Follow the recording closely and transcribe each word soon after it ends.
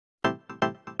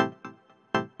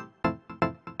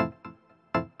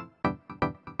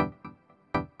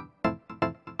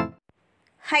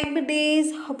Hi good days,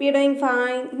 hope you're doing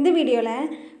fine. In the video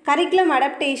curriculum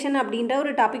adaptation அப்படின்ற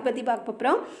ஒரு topic பற்றி பார்க்க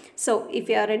போகிறோம். So if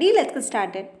you are ready, let's get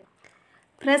started.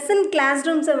 Present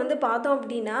classrooms வந்து பார்த்தோம்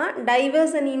அப்படின்னா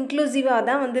டைவர்ஸ் அண்ட் இன்க்ளூசிவாக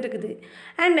தான் வந்து இருக்குது.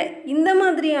 அண்ட் இந்த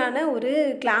மாதிரியான ஒரு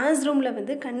கிளாஸ் ரூமில்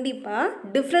வந்து கண்டிப்பாக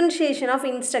differentiation of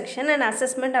instruction and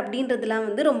assessment அப்படின்றதுலாம்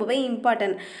வந்து ரொம்பவே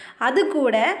இம்பார்ட்டன்ட். அது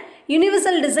கூட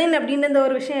யூனிவர்சல் டிசைன் அப்படின்ற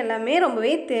ஒரு விஷயம் எல்லாமே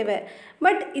ரொம்பவே தேவை.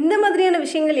 பட் இந்த மாதிரியான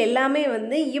விஷயங்கள் எல்லாமே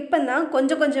வந்து இப்போ தான்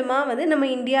கொஞ்சம் கொஞ்சமாக வந்து நம்ம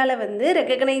இந்தியாவில் வந்து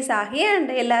ரெக்கக்னைஸ் ஆகி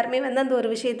அண்ட் எல்லாருமே வந்து அந்த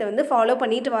ஒரு விஷயத்தை வந்து ஃபாலோ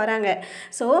பண்ணிட்டு வராங்க.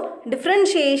 So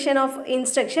differentiation of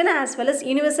instruction as well as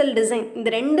universal design இந்த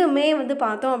ரெண்டுமே வந்து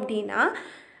பார்த்தோம் அப்படின்னா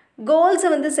கோல்ஸை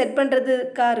வந்து செட்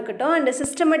பண்ணுறதுக்காக இருக்கட்டும் அண்ட்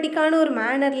சிஸ்டமேட்டிக்கான ஒரு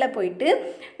மேனரில் போயிட்டு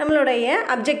நம்மளுடைய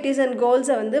அப்ஜெக்டிவ்ஸ் அண்ட்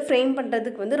கோல்ஸை வந்து ஃப்ரேம்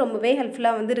பண்ணுறதுக்கு வந்து ரொம்பவே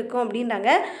ஹெல்ப்ஃபுல்லாக வந்து இருக்கும் அப்படின்றாங்க.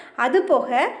 அது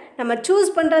போக நம்ம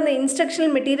சூஸ் பண்ணுற அந்த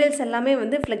இன்ஸ்ட்ரக்ஷனல் மெட்டீரியல்ஸ் எல்லாமே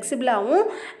வந்து ஃப்ளெக்சிபிளாகவும்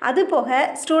அது போக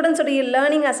ஸ்டூடெண்ட்ஸோடைய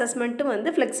லேர்னிங் அசஸ்மெண்ட்டும்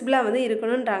வந்து ஃப்ளெக்சிபிளாக வந்து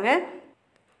இருக்கணுன்றாங்க.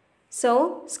 ஸோ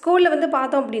ஸ்கூலில் வந்து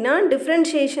பார்த்தோம் அப்படின்னா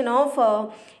differentiation of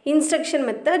instruction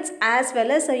methods as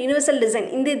well as universal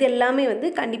design இது எல்லாமே வந்து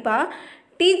கண்டிப்பாக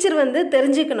டீச்சர் வந்து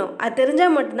தெரிஞ்சுக்கணும். அது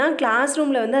தெரிஞ்சால் மட்டும்தான் கிளாஸ்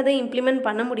ரூமில் வந்து அதை இம்ப்ளிமெண்ட்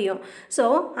பண்ண முடியும். ஸோ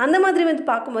அந்த மாதிரி வந்து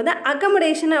பார்க்கும்போது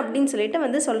அக்கமடேஷன் அப்படின்னு சொல்லிட்டு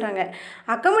வந்து சொல்கிறாங்க.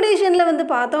 அக்கமடேஷனில் வந்து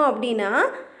பார்த்தோம் அப்படின்னா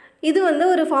இது வந்து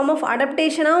ஒரு ஃபார்ம் ஆஃப்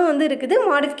அடாப்டேஷனாகவும் வந்து இருக்குது,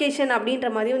 மாடிஃபிகேஷன் அப்படின்ற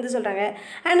மாதிரி வந்து சொல்கிறாங்க.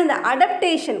 அண்ட் இந்த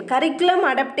அடாப்டேஷன் கரிக்குலம்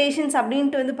அடாப்டேஷன்ஸ்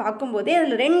அப்படின்ட்டு வந்து பார்க்கும்போதே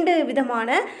அதில் ரெண்டு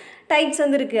விதமான டைப்ஸ்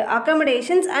வந்து இருக்குது,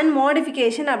 அக்கமடேஷன்ஸ் அண்ட்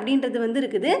மாடிஃபிகேஷன் அப்படின்றது வந்து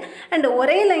இருக்குது. அண்ட்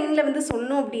ஒரே லைனில் வந்து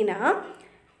சொன்னோம் அப்படின்னா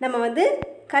நம்ம வந்து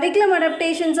கரிக்குலம்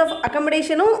அடாப்டேஷன்ஸ் ஆஃப்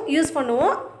அக்கமடேஷனும் யூஸ்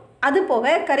பண்ணுவோம், அது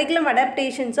போக கரிக்குலம்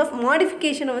அடாப்டேஷன்ஸ் ஆஃப்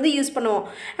மாடிஃபிகேஷனை வந்து யூஸ் பண்ணுவோம்.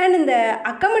 அண்ட் இந்த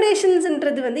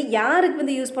அக்கமடேஷன்ஸ்ன்றது வந்து யாருக்கு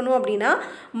வந்து யூஸ் பண்ணுவோம் அப்படின்னா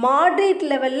மாட்ரேட்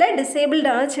லெவலில்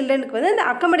டிசேபிள்டான சில்ட்ரனுக்கு வந்து இந்த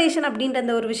அக்கமடேஷன் அப்படின்ற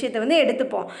அந்த ஒரு விஷயத்தை வந்து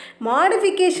எடுத்துப்போம்.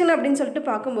 மாடிஃபிகேஷன் அப்படின்னு சொல்லிட்டு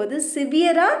பார்க்கும்போது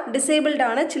சிவியராக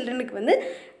டிசேபிள்டான சில்ட்ரனுக்கு வந்து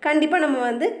கண்டிப்பாக நம்ம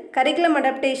வந்து கரிக்குலம்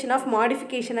அடாப்டேஷன் ஆஃப்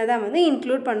மாடிஃபிகேஷனை தான் வந்து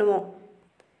இன்க்ளூட் பண்ணுவோம்.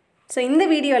 ஸோ இந்த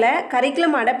வீடியோவில்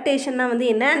கரிக்குலம் அடாப்டேஷன்னா வந்து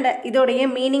என்ன அண்ட் இதோடைய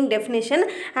meaning definition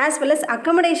as well as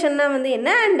அக்கமடேஷன்னா வந்து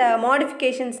என்ன அண்ட்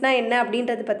மாடிஃபிகேஷன்ஸ்னால் என்ன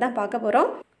அப்படின்றத பற்றி தான் பார்க்க போகிறோம்.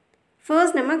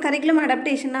 ஃபர்ஸ்ட் நம்ம கரிக்குலம்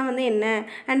அடாப்டேஷன்னா வந்து என்ன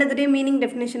அண்ட் அதோடைய மீனிங்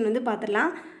டெஃபினேஷன் வந்து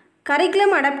பார்த்துடலாம்.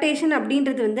 கரிக்குலம் அடாப்டேஷன்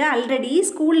அப்படின்றது வந்து ஆல்ரெடி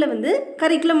ஸ்கூலில் வந்து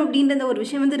கரிக்குலம் அப்படின்ற ஒரு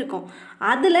விஷயம் வந்து இருக்கும்,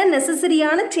 அதில்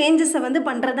நெசசரியான சேஞ்சஸை வந்து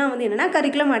பண்ணுறதான் வந்து என்னென்னா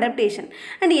கரிக்குலம் அடாப்டேஷன்.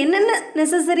 அண்ட் என்னென்ன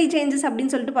நெசசரி சேஞ்சஸ்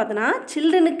அப்படின்னு சொல்லிட்டு பார்த்தோன்னா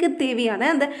சில்ட்ரனுக்கு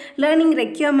தேவையான அந்த லேர்னிங்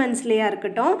ரெக்யர்மெண்ட்ஸ்லேயா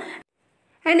இருக்கட்டும்.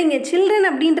 அண்ட் இங்கே சில்ட்ரன்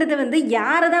அப்படின்றத வந்து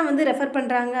யாரை தான் வந்து ரெஃபர்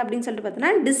பண்ணுறாங்க அப்படின்னு சொல்லிட்டு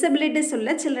பார்த்தோன்னா டிசபிலிட்டிஸ்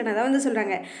உள்ள சில்ட்ரனை தான் வந்து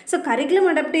சொல்கிறாங்க. ஸோ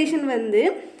கரிக்குலம் அடாப்டேஷன் வந்து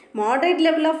மாடரேட்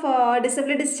லெவல் ஆஃப்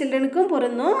டிசபிலிட்டிஸ் சில்ட்ரனுக்கும்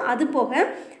பொருந்தும், அது போக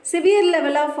சிவியர்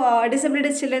லெவல் ஆஃப்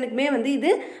டிசபிலிட்டிஸ் சில்ட்ரனுக்குமே வந்து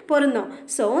இது பொருந்தும்.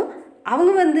 ஸோ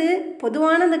அவங்க வந்து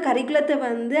பொதுவான அந்த கரிக்குலத்தை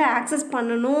வந்து ஆக்சஸ்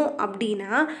பண்ணணும்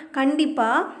அப்படின்னா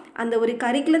கண்டிப்பாக அந்த ஒரு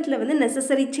கரிக்குலத்தில் வந்து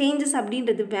நெசசரி சேஞ்சஸ்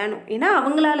அப்படின்றது வேணும். ஏன்னா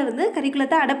அவங்களால வந்து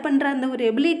கரிக்குலத்தை அடாப்ட் பண்ணுற அந்த ஒரு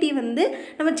எபிலிட்டி வந்து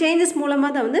நம்ம சேஞ்சஸ்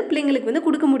மூலமாக தான் வந்து பிள்ளைங்களுக்கு வந்து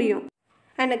கொடுக்க முடியும்.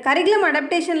 அண்ட் கரிக்குலம்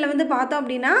அடாப்டேஷனில் வந்து பார்த்தோம்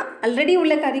அப்படின்னா ஆல்ரெடி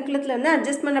உள்ள கரிக்குலத்தில் வந்து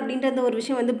அட்ஜஸ்ட்மெண்ட் அப்படின்ற ஒரு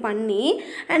விஷயம் வந்து பண்ணி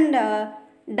அண்ட்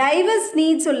டைவர்ஸ்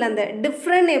நீட்ஸ் உள்ள அந்த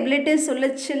டிஃப்ரெண்ட் எபிலிட்டிஸ் உள்ள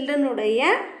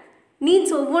சில்ட்ரனுடைய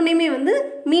நீட்ஸ் ஒவ்வொன்றையுமே வந்து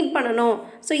மீட் பண்ணணும்.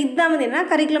 ஸோ இதுதான் வந்து என்ன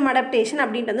கரிக்குலம் அடாப்டேஷன்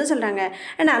அப்படின்ட்டு வந்து சொல்கிறாங்க.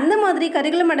 அண்ட் அந்த மாதிரி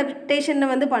கரிக்குலம் அடாப்டேஷனை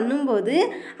வந்து பண்ணும்போது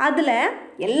அதில்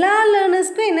எல்லா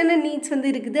லேர்னர்ஸ்க்கும் என்னென்ன நீட்ஸ் வந்து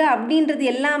இருக்குது அப்படின்றது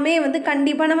எல்லாமே வந்து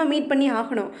கண்டிப்பாக நம்ம மீட் பண்ணி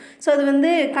ஆகணும். ஸோ அது வந்து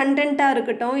கண்டென்ட்டாக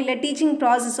இருக்கட்டும், இல்லை டீச்சிங்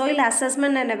ப்ராசஸோ, இல்லை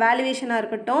அசஸ்மெண்ட் அண்ட் எவாலுவேஷனாக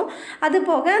இருக்கட்டும், அது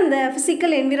போக அந்த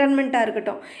ஃபிசிக்கல் என்விரான்மெண்ட்டாக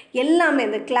இருக்கட்டும், எல்லாமே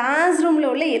இந்த கிளாஸ் ரூமில்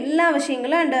உள்ள எல்லா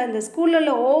விஷயங்களும் அண்ட் அந்த ஸ்கூலில்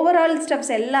உள்ள ஓவரால்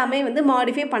ஸ்டெப்ஸ் எல்லாமே வந்து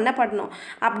மாடிஃபை பண்ணப்படணும்.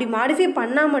 அப்படி மாடிஃபை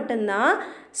பண்ணால் மட்டும்தான்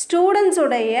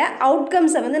ஸ்டூடெண்ட்ஸோடைய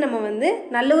அவுட்கம்ஸை வந்து நம்ம வந்து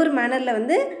நல்ல ஒரு மேனரில்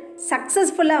வந்து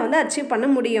சக்ஸஸ்ஃபுல்லாக வந்து அச்சீவ் பண்ண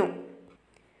முடியும்.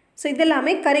 ஸோ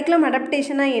இதெல்லாமே கரிக்குலம்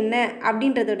அடாப்டேஷனாக என்ன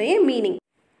அப்படின்றதுடைய மீனிங்.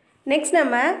 நெக்ஸ்ட்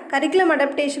நம்ம கரிக்குலம்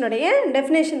அடாப்டேஷனுடைய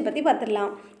டெஃபினேஷன் பற்றி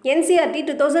பார்த்துடலாம். NCERT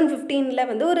 2015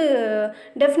 வந்து ஒரு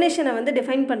டெஃபினேஷனை வந்து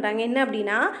டிஃபைன் பண்ணுறாங்க. என்ன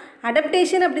அப்படின்னா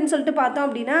அடாப்டேஷன் அப்படின்னு சொல்லிட்டு பார்த்தோம்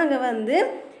அப்படின்னா அங்கே வந்து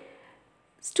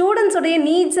ஸ்டூடெண்ட்ஸோடைய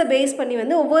நீட்ஸை பேஸ் பண்ணி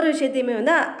வந்து ஒவ்வொரு விஷயத்தையுமே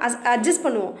வந்து அட்ஜஸ்ட்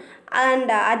பண்ணுவோம்.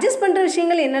 அண்ட் அட்ஜஸ்ட் பண்ணுற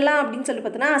விஷயங்கள் என்னெல்லாம் அப்படின்னு சொல்லி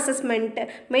பார்த்தோன்னா assessment,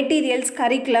 materials,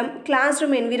 curriculum, class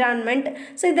room environment,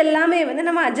 so இதெல்லாமே வந்து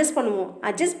நம்ம அட்ஜஸ்ட் பண்ணுவோம்.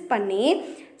 அட்ஜஸ்ட் பண்ணி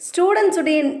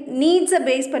ஸ்டூடெண்ட்ஸுடைய நீட்ஸை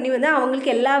பேஸ் பண்ணி வந்து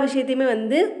அவங்களுக்கு எல்லா விஷயத்தையுமே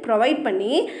வந்து ப்ரொவைட்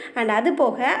பண்ணி அண்ட் அது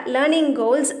போக லேர்னிங்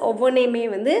கோல்ஸ் ஒவ்வொன்றையுமே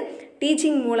வந்து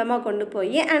டீச்சிங் மூலமாக கொண்டு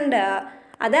போய் அண்ட்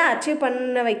அதை அச்சீவ்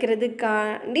பண்ண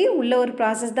வைக்கிறதுக்காண்டி உள்ள ஒரு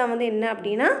ப்ராசஸ் தான் வந்து என்ன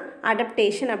அப்படின்னா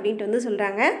அடாப்டேஷன் அப்படின்ட்டு வந்து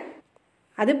சொல்கிறாங்க.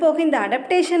 அது போக இந்த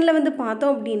அடாப்டேஷனில் வந்து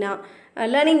பார்த்தோம் அப்படின்னா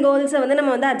லேர்னிங் கோல்ஸை வந்து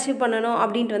நம்ம வந்து அச்சீவ் பண்ணணும்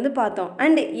அப்படின்ட்டு வந்து பார்த்தோம்.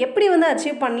 அண்ட் எப்படி வந்து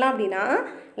அச்சீவ் பண்ணலாம் அப்படின்னா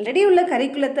ஆல்ரெடி உள்ள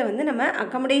கரிக்குலத்தை வந்து நம்ம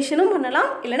அக்கமடேஷனும் பண்ணலாம்,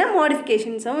 இல்லைனா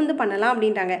மாடிஃபிகேஷன்ஸும் வந்து பண்ணலாம்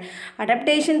அப்படின்றாங்க.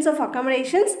 Adaptations of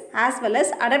accommodations as well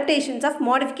as adaptations of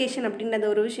modification அப்படின்றது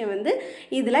ஒரு விஷயம் வந்து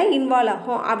இதில் இன்வால்வ்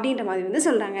ஆகும் அப்படின்ற மாதிரி வந்து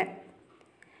சொல்கிறாங்க.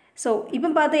 ஸோ இப்போ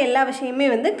பார்த்த எல்லா விஷயமே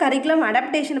வந்து கரிக்குலம்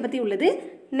அடாப்டேஷனை பற்றி உள்ளது.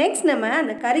 நெக்ஸ்ட் நம்ம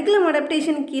அந்த கரிக்குலம்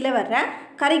அடாப்டேஷன் கீழே வர்ற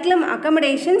கரிக்குலம்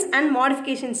அக்கமடேஷன்ஸ் அண்ட்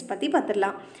மாடிஃபிகேஷன்ஸ் பற்றி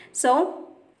பார்த்துடலாம். ஸோ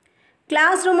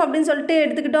கிளாஸ் ரூம் அப்படின்னு சொல்லிட்டு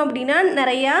எடுத்துக்கிட்டோம் அப்படின்னா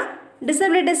நிறையா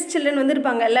டிசபிலிட்டிஸ் சில்ட்ரன் வந்து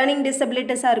இருப்பாங்க. லேர்னிங்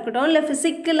டிசபிலிட்டிஸாக இருக்கட்டும், இல்லை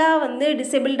ஃபிசிக்கலாக வந்து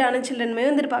டிசபிள்டான சில்ட்ரனுமே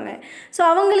வந்து இருப்பாங்க. ஸோ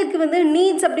அவங்களுக்கு வந்து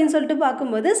நீட்ஸ் அப்படின்னு சொல்லிட்டு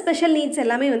பார்க்கும்போது ஸ்பெஷல் நீட்ஸ்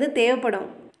எல்லாமே வந்து தேவைப்படும்.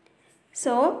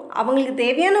 ஸோ அவங்களுக்கு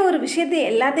தேவையான ஒரு விஷயத்தை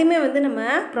எல்லாத்தையுமே வந்து நம்ம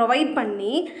ப்ரொவைட்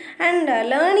பண்ணி அண்ட்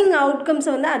லேர்னிங்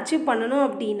அவுட்கம்ஸை வந்து அச்சீவ் பண்ணணும்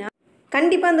அப்படின்னா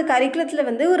கண்டிப்பாக அந்த கரிக்குலத்தில்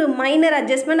வந்து ஒரு மைனர்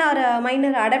அட்ஜஸ்ட்மெண்ட் ஒரு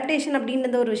மைனர் அடாப்டேஷன்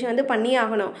அப்படின்ற ஒரு விஷயம் வந்து பண்ணி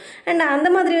ஆகணும். அண்ட் அந்த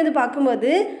மாதிரி வந்து பார்க்கும்போது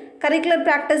கரிக்குலர்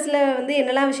ப்ராக்டிஸில் வந்து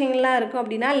என்னெல்லாம் விஷயங்கள்லாம் இருக்கும்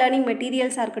அப்படின்னா லேர்னிங்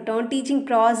மெட்டீரியல்ஸாக இருக்கட்டும், teaching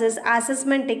process,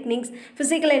 assessment techniques,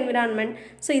 physical environment,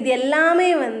 so இது எல்லாமே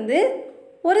வந்து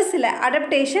ஒரு சில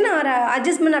அடாப்டேஷன் ஆர்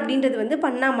அட்ஜஸ்ட்மெண்ட் அப்படின்றது வந்து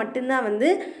பண்ணால் மட்டும்தான் வந்து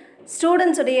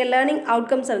ஸ்டூடெண்ட்ஸுடைய லேர்னிங்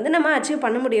அவுட்கம்ஸை வந்து நம்ம அச்சீவ்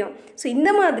பண்ண முடியும். ஸோ இந்த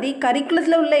மாதிரி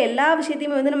கரிக்குலத்தில் உள்ள எல்லா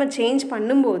விஷயத்தையுமே வந்து நம்ம சேஞ்ச்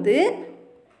பண்ணும்போது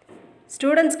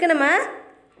ஸ்டூடெண்ட்ஸ்க்கு நம்ம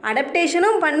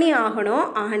அடாப்டேஷனும் பண்ணி ஆகணும்.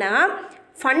 ஆனால்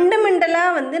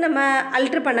ஃபண்டமெண்டலாக வந்து நம்ம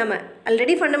அல்ட்ரு பண்ணாமல்,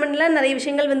 ஆல்ரெடி ஃபண்டமெண்டலாக நிறைய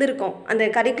விஷயங்கள் வந்து இருக்கும். அந்த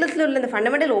கரிக்குலத்தில் உள்ள அந்த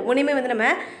ஃபண்டமெண்டல் ஒவ்வொன்றையுமே வந்து நம்ம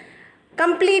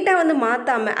கம்ப்ளீட்டாக வந்து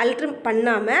மாற்றாமல், அல்ட்ரு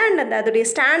பண்ணாமல் அண்ட் அதோடைய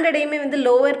ஸ்டாண்டர்டையுமே வந்து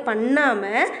லோவர்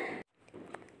பண்ணாமல்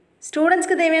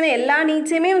ஸ்டூடெண்ட்ஸ்க்கு தேவையான எல்லா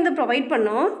நீட்ஸையுமே வந்து ப்ரொவைட்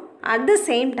பண்ணோம். At the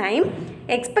same time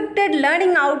expected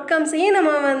learning அவுட்கம்ஸையும்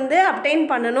நம்ம வந்து அப்டைன்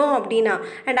பண்ணணும் அப்படின்னா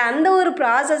அண்ட் அந்த ஒரு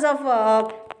ப்ராசஸ் ஆஃப்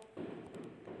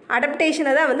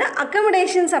அடாப்டேஷனை தான் வந்து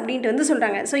அக்கமடேஷன்ஸ் அப்படின்ட்டு வந்து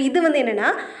சொல்கிறாங்க. ஸோ இது வந்து என்னென்னா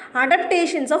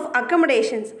அடாப்டேஷன்ஸ் ஆஃப்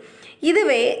அக்கமடேஷன்ஸ்.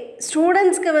 இதுவே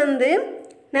ஸ்டூடெண்ட்ஸ்க்கு வந்து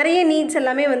நிறைய நீட்ஸ்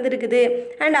எல்லாமே வந்து இருக்குது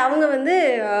அண்ட் அவங்க வந்து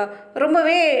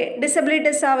ரொம்பவே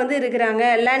டிசபிலிட்டிஸாக வந்து இருக்கிறாங்க.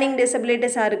 லேர்னிங்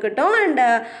டிசபிலிட்டிஸாக இருக்கட்டும் அண்ட்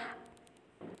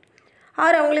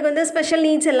ஆர் அவங்களுக்கு வந்து ஸ்பெஷல்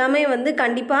நீட்ஸ் எல்லாமே வந்து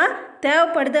கண்டிப்பாக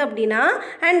தேவைப்படுது அப்படின்னா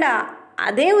அண்ட்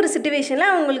அதே ஒரு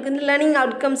சிச்சுவேஷனில் அவங்களுக்கு வந்து லேர்னிங்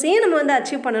அவுட்கம்ஸையும் நம்ம வந்து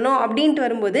அச்சீவ் பண்ணணும் அப்படின்ட்டு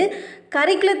வரும்போது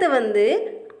கரிக்குலத்தை வந்து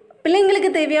பிள்ளைங்களுக்கு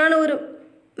தேவையான ஒரு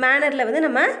மேனரில் வந்து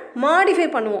நம்ம மாடிஃபை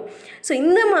பண்ணுவோம். ஸோ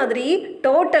இந்த மாதிரி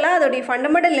டோட்டலாக அதோடைய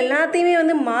ஃபண்டமெண்டல் எல்லாத்தையுமே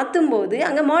வந்து மாற்றும்போது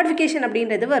அங்கே மாடிஃபிகேஷன்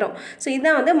அப்படின்றது வரும். ஸோ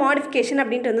இதுதான் வந்து மாடிஃபிகேஷன்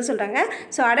அப்படின்ட்டு வந்து சொல்கிறாங்க.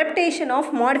 ஸோ அடாப்டேஷன் ஆஃப்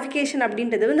மாடிஃபிகேஷன்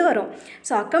அப்படின்றது வந்து வரும்.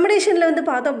 ஸோ அக்கமடேஷனில் வந்து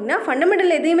பார்த்தோம் அப்படின்னா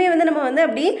ஃபண்டமெண்டல் எதையுமே வந்து நம்ம வந்து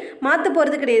அப்படி மாற்ற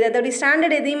போகிறது கிடையாது. அதோடைய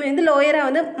ஸ்டாண்டர்ட் எதையுமே வந்து லோயராக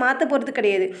வந்து மாற்ற போகிறது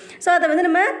கிடையாது. ஸோ அதை வந்து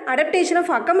நம்ம அடாப்டேஷன்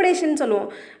ஆஃப் அக்கமடேஷன்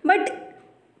சொல்லுவோம். பட்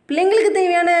பிள்ளைங்களுக்கு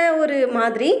தேவையான ஒரு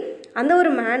மாதிரி அந்த ஒரு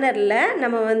மேனரில்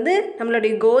நம்ம வந்து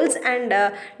நம்மளுடைய கோல்ஸ் அண்ட்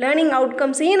லேர்னிங்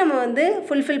அவுட்கம்ஸையும் நம்ம வந்து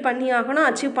ஃபுல்ஃபில் பண்ணி ஆகணும்,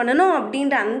 அச்சீவ் பண்ணணும்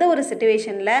அப்படின்ற அந்த ஒரு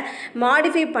சிச்சுவேஷனில்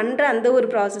மாடிஃபை பண்ணுற அந்த ஒரு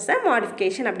ப்ராசஸை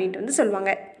மாடிஃபிகேஷன் அப்படின்ட்டு வந்து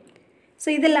சொல்லுவாங்க. ஸோ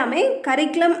இது எல்லாமே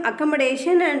curriculum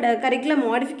accommodation and curriculum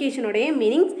மாடிஃபிகேஷனுடைய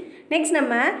meanings. Next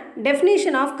நம்ம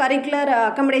டெஃபினேஷன் ஆஃப் கரிக்குலர்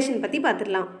அக்கமடேஷன் பற்றி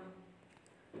பார்த்துடலாம்.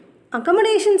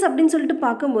 அக்கமடேஷன்ஸ் அப்படின்னு சொல்லிட்டு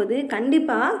பார்க்கும்போது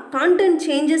கண்டிப்பாக கான்டென்ட்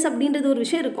சேஞ்சஸ் அப்படின்றது ஒரு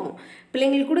விஷயம் இருக்கும்.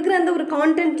 பிள்ளைங்களுக்கு கொடுக்குற அந்த ஒரு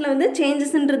கான்டென்ட்டில் வந்து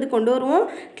சேஞ்சஸ்ன்றது கொண்டு வருவோம்.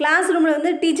 கிளாஸ் ரூமில்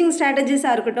வந்து டீச்சிங்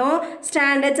ஸ்ட்ராட்டஜிஸாக இருக்கட்டும்,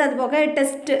 ஸ்டாண்டர்ட்ஸ், அது போக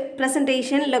test,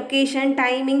 presentation, location,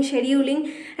 timing, scheduling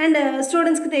and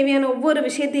ஸ்டூடெண்ட்ஸ்க்கு தேவையான ஒவ்வொரு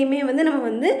விஷயத்தையுமே வந்து நம்ம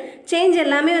வந்து சேஞ்ச்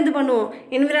எல்லாமே வந்து பண்ணுவோம்.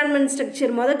 என்விரான்மெண்ட்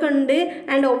ஸ்ட்ரக்சர் முதற்கொண்டு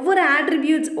அண்ட் ஒவ்வொரு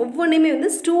ஆட்ரிபியூட்ஸ் ஒவ்வொன்றையுமே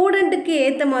வந்து ஸ்டூடெண்ட்டுக்கு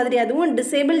ஏற்ற மாதிரி, அதுவும்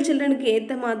டிசேபிள் சில்ட்ரனுக்கு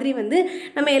ஏற்ற மாதிரி வந்து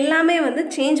நம்ம எல்லாமே வந்து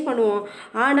சேஞ்ச் பண்ணுவோம்.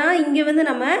 ஆனால் இங்கே வந்து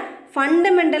நம்ம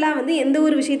ஃபண்டமெண்டலாக வந்து எந்த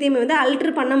ஒரு விஷயத்தையுமே வந்து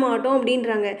அல்ட்ரு பண்ண மாட்டோம்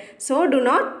அப்படின்றாங்க. So to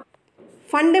not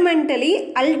fundamentally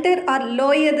alter or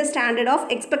lower the standard of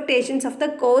expectations of the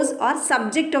course or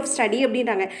subject of study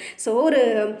அப்படின்றாங்க. ஸோ ஒரு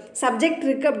சப்ஜெக்ட்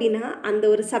இருக்குது அப்படின்னா அந்த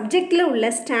ஒரு சப்ஜெக்டில் உள்ள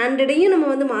ஸ்டாண்டர்டையும் நம்ம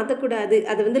வந்து மாற்றக்கூடாது,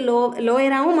 அது வந்து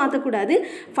லோயராகவும் மாற்றக்கூடாது.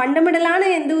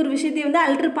 ஃபண்டமெண்டலான எந்த ஒரு விஷயத்தையும் வந்து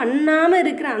அல்ட்ரு பண்ணாமல்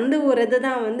இருக்கிற அந்த ஒரு இதை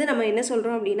தான் வந்து நம்ம என்ன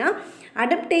சொல்கிறோம் அப்படின்னா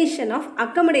அடாப்டேஷன் ஆஃப்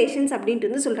அக்கமடேஷன்ஸ் அப்படின்ட்டு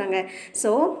வந்து சொல்கிறாங்க.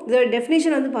 ஸோ இதோட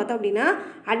டெஃபினேஷன் வந்து பார்த்தோம் அப்படின்னா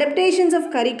adaptations of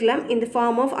curriculum in the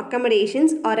form of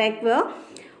accommodations or acquire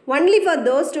only for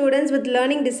those students with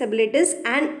learning disabilities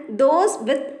and those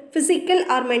with physical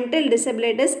or mental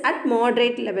disabilities at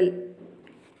moderate level.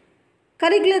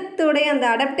 கரிக்குலத்தோடைய அந்த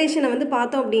அடாப்டேஷனை வந்து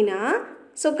பார்த்தோம் அப்படின்னா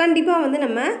ஸோ கண்டிப்பாக வந்து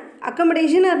நம்ம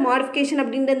அக்கமடேஷன் ஆர் மாடிஃபிகேஷன்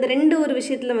அப்படின்ற இந்த ரெண்டு ஒரு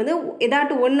விஷயத்தில் வந்து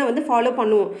ஏதாட்டு ஒன்றை வந்து ஃபாலோ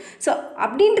பண்ணுவோம். ஸோ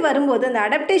அப்படின்ட்டு வரும்போது அந்த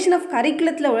அடாப்டேஷன் ஆஃப்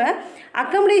கரிக்குலத்தில்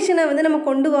அக்கமடேஷனை வந்து நம்ம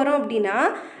கொண்டு வரோம் அப்படின்னா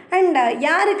அண்ட்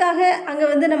யாருக்காக அங்கே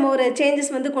வந்து நம்ம ஒரு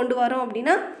சேஞ்சஸ் வந்து கொண்டு வரோம்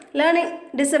அப்படின்னா லேர்னிங்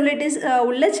டிசபிலிட்டிஸ்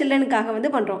உள்ள சில்ட்ரனுக்காக வந்து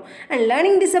பண்ணுறோம். அண்ட்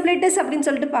லேர்னிங் டிசபிலிட்டிஸ் அப்படின்னு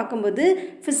சொல்லிட்டு பார்க்கும்போது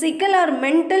ஃபிசிக்கல் ஆர்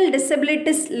மென்டல்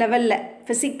டிசபிலிட்டிஸ் லெவலில்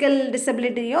ஃபிசிக்கல்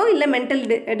டிசபிலிட்டியோ இல்லை மென்டல்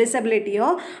டிசபிலிட்டியோ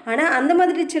ஆனால் அந்த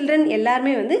மாதிரி சில்ட்ரன்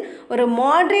எல்லாருமே வந்து ஒரு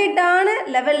மாட்ரேட்டான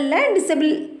லெவலில்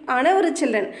டிசபிள் ஆன ஒரு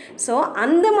சில்ட்ரன். ஸோ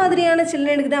அந்த மாதிரியான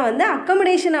சில்ட்ரனுக்கு தான் வந்து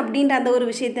அக்கமடேஷன் அப்படின்ற அந்த ஒரு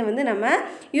விஷயத்தை வந்து நம்ம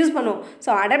யூஸ் பண்ணுவோம்.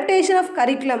 So adaptation of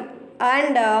curriculum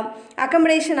and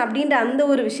accommodation அப்படின்ற அந்த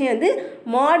ஒரு விஷயம் வந்து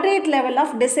மாட்ரேட் லெவல்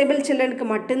ஆஃப் டிசேபிள் சில்ட்ரனுக்கு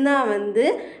மட்டும்தான் வந்து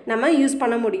நம்ம யூஸ்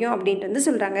பண்ண முடியும் அப்படின்ட்டு வந்து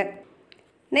சொல்கிறாங்க.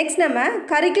 நெக்ஸ்ட் நம்ம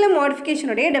கரிக்குலம்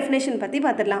மாடிஃபிகேஷனுடைய டெஃபினேஷன் பற்றி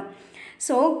பார்த்துடலாம்.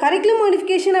 ஸோ கரிக்குலம்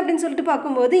மாடிஃபிகேஷன் அப்படின்னு சொல்லிட்டு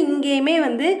பார்க்கும்போது இங்கேயுமே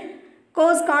வந்து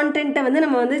கோர்ஸ் கான்டென்ட்டை வந்து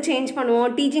நம்ம வந்து சேஞ்ச்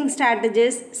பண்ணுவோம். Teaching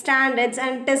strategies, standards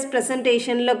and test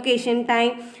presentation, location,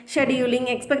 time, scheduling,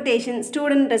 expectation,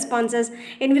 student responses,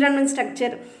 environment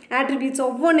structure, attributes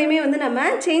ஒவ்வொன்றையுமே வந்து நம்ம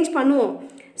சேஞ்ச் பண்ணுவோம்.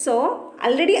 ஸோ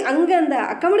ஆல்ரெடி அங்கே அந்த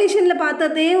அக்கமடேஷனில்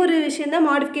பார்த்ததே ஒரு விஷயந்தான்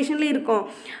மாடிஃபிகேஷனில் இருக்கும்.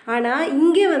 ஆனால்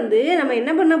இங்கே வந்து நம்ம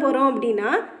என்ன பண்ண போகிறோம்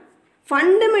அப்படின்னா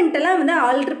ஃபண்டமெண்டலாக வந்து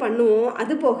ஆல்ட்ரு பண்ணுவோம்.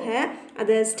 அது போக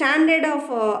அது ஸ்டாண்டர்ட் ஆஃப்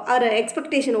ஆர்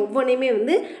எக்ஸ்பெக்டேஷன் ஒவ்வொன்றையுமே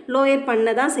வந்து லோயர்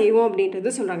பண்ண தான் செய்வோம்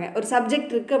அப்படின்றது சொல்கிறாங்க. ஒரு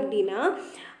சப்ஜெக்ட் இருக்குது அப்படின்னா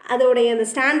அதோடைய அந்த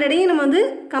ஸ்டாண்டர்டையும் நம்ம வந்து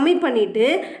கம்மி பண்ணிவிட்டு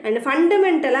அண்ட்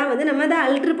ஃபண்டமெண்டலாக வந்து நம்ம அதை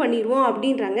ஆல்ட்ரு பண்ணிடுவோம்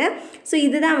அப்படின்றாங்க. ஸோ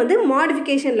இதுதான் வந்து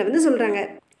மாடிஃபிகேஷனில் வந்து சொல்கிறாங்க.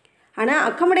 ஆனால்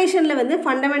அக்கமடேஷனில் வந்து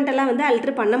ஃபண்டமெண்டலாக வந்து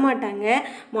ஆல்ட்ரு பண்ண மாட்டாங்க.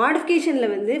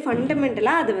 மாடிஃபிகேஷனில் வந்து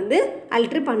ஃபண்டமெண்டலாக அதை வந்து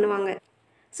ஆல்ட்ரு பண்ணுவாங்க.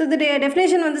 So the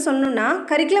definition வந்து சொன்னோம்னா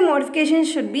curriculum modification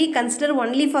should be considered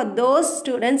only for those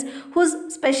students whose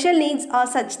special needs are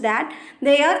such that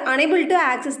they are unable to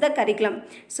access the curriculum.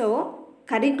 So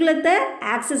கரிக்குலத்தை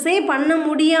ஆக்சஸே பண்ண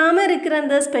முடியாமல் இருக்கிற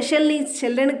அந்த ஸ்பெஷல் நீட்ஸ்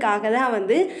சில்ட்ரனுக்காக தான்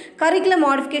வந்து கரிக்குலம்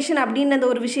மாடிஃபிகேஷன் அப்படின்ற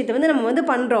ஒரு விஷயத்தை வந்து நம்ம வந்து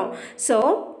பண்ணுறோம். ஸோ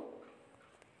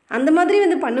அந்த மாதிரி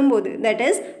வந்து பண்ணும்போது that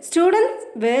is students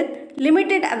with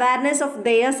limited awareness of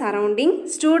their surrounding,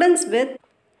 students with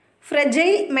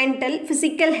fragile mental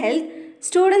physical health,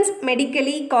 students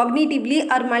medically, cognitively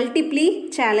or multiply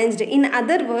challenged. In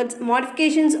other words,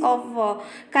 modifications of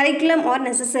curriculum are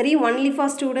necessary only for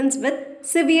students with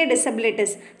severe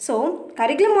disabilities. So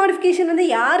curriculum modification வந்து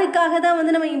யாருக்காக தான்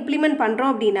வந்து நம்ம implement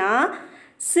பண்ணுறோம் அப்படின்னா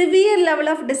severe level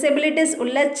of disabilities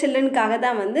உள்ள சில்ட்ரனுக்காக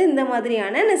தான் வந்து இந்த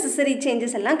மாதிரியான நெசசரி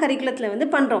சேஞ்சஸ் எல்லாம் கரிக்குலத்தில் வந்து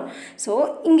பண்ணுறோம். ஸோ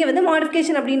இங்கே வந்து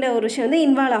மாடிஃபிகேஷன் அப்படின்ற ஒரு விஷயம் வந்து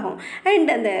இன்வால்வ் ஆகும்.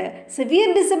 அண்ட் அந்த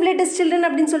சிவியர் டிசபிலிட்டிஸ் சில்ட்ரன்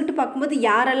அப்படின்னு சொல்லிட்டு பார்க்கும்போது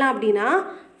யாரெல்லாம் அப்படின்னா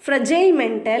fragile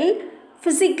mental,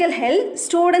 physical health,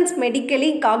 students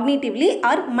medically, காக்னிட்டிவ்லி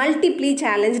R multiply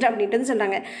challenged அப்படின்ட்டு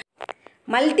சொல்கிறாங்க.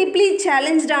 மல்டிப்ளி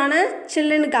சேலஞ்சான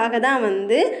சில்ட்ரனுக்காக தான்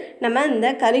வந்து நம்ம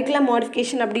இந்த கரிக்குலம்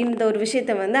மாடிஃபிகேஷன் அப்படின்ற ஒரு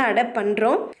விஷயத்தை வந்து அடாப்ட்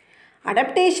பண்ணுறோம்.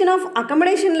 அடாப்டேஷன் ஆஃப்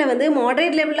அக்கமடேஷனில் வந்து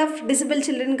மாடரேட் லெவல் ஆஃப் டிசபிள்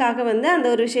சில்ட்ரனுக்காக வந்து அந்த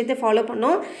ஒரு விஷயத்தை ஃபாலோ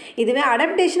பண்ணோம். இதுவே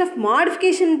அடாப்டேஷன் ஆஃப்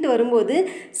மாடிஃபிகேஷன்ட்டு வரும்போது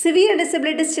சிவியர்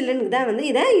டிசபிலிட்டிஸ் சில்ட்ரனுக்கு தான் வந்து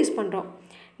இதை யூஸ் பண்ணுறோம்.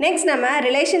 நெக்ஸ்ட் நம்ம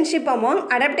relationship among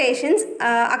adaptations,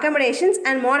 accommodations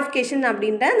and modification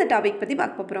அப்படின்ற அந்த டாபிக் பற்றி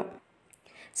பார்க்க போகிறோம்.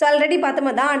 ஸோ ஆல்ரெடி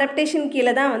பார்த்தோமா தான் அடாப்டேஷன்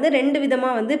கீழே தான் வந்து ரெண்டு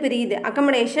விதமாக வந்து பிரியுது,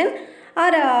 அக்கமடேஷன்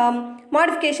ஆர்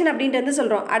மாடிஃபிகேஷன் அப்படின்ட்டு வந்து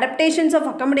சொல்கிறோம். Adaptations of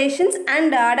accommodations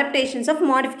and adaptations of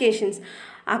modifications.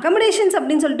 Accommodations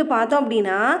அப்படின்னு சொல்லிட்டு பார்த்தோம்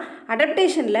அப்படின்னா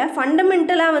அடாப்டேஷனில்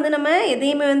ஃபண்டமெண்டலாக வந்து நம்ம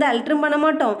எதையுமே வந்து அல்ட்ரும் பண்ண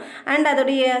மாட்டோம் அண்ட்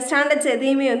அதோடைய ஸ்டாண்டர்ட்ஸ்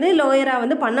எதையுமே வந்து லோயராக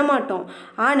வந்து பண்ண மாட்டோம்.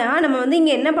 ஆனால் நம்ம வந்து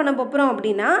இங்கே என்ன பண்ண போகிறோம்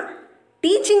அப்படின்னா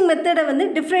டீச்சிங் மெத்தடை வந்து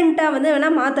டிஃப்ரெண்ட்டாக வந்து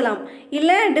வேணால் மாற்றலாம்,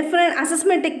 இல்லை டிஃப்ரெண்ட்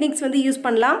அசஸ்மெண்ட் டெக்னிக்ஸ் வந்து யூஸ்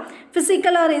பண்ணலாம்,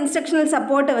 ஃபிசிக்கல் ஆர் இன்ஸ்ட்ரக்ஷனல்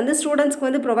சப்போர்ட்டை வந்து ஸ்டூடெண்ட்ஸ்க்கு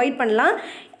வந்து ப்ரொவைட் பண்ணலாம்,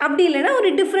 அப்படி இல்லைனா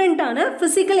ஒரு டிஃப்ரெண்ட்டான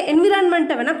ஃபிசிக்கல்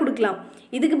என்விரான்மெண்ட்டை வேணால் கொடுக்கலாம்.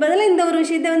 இதுக்கு பதிலாக இந்த ஒரு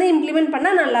விஷயத்தை வந்து இம்ப்ளிமெண்ட்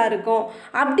பண்ணால் நல்லாயிருக்கும்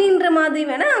அப்படின்ற மாதிரி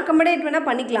வேணால் அக்கமடேட் வேணால்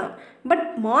பண்ணிக்கலாம். பட்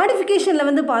மாடிஃபிகேஷனில்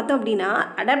வந்து பார்த்தோம் அப்படின்னா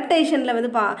அடாப்டேஷனில்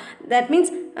வந்து தட்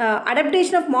மீன்ஸ்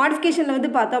அடாப்டேஷன் ஆஃப் மாடிஃபிகேஷனில்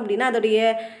வந்து பார்த்தோம் அப்படின்னா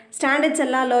அதோடைய ஸ்டாண்டர்ட்ஸ்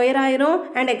எல்லாம் லோயர் ஆயிரும்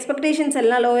அண்ட் எக்ஸ்பெக்டேஷன்ஸ்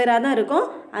எல்லாம் லோயராக தான் இருக்கும்.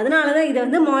 அதனால தான் இதை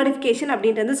வந்து மாடிஃபிகேஷன்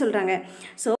அப்படின்றது சொல்கிறாங்க.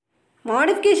 ஸோ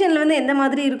மாடிஃபிகேஷனில் வந்து எந்த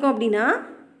மாதிரி இருக்கும் அப்படின்னா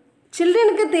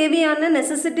சில்ட்ரனுக்கு தேவையான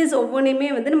நெசசிட்டிஸ் ஒவ்வொன்றையுமே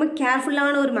வந்து நம்ம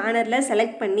கேர்ஃபுல்லான ஒரு மேனரில்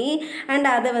செலக்ட் பண்ணி அண்ட்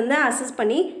அதை வந்து அசஸ்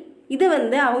பண்ணி இது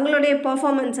வந்து அவங்களுடைய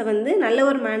பர்ஃபார்மன்ஸை வந்து நல்ல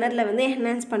ஒரு மேனரில் வந்து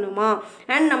என்ஹான்ஸ் பண்ணுமா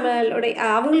அண்ட்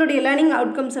அவங்களுடைய லேர்னிங்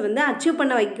அவுட்கம்ஸை வந்து அச்சீவ்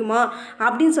பண்ண வைக்குமா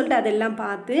அப்படின்னு சொல்லிட்டு அதெல்லாம்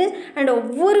பார்த்து அண்ட்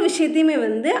ஒவ்வொரு விஷயத்தையுமே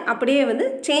வந்து அப்படியே வந்து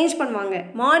சேஞ்ச் பண்ணுவாங்க,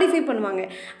 மாடிஃபை பண்ணுவாங்க.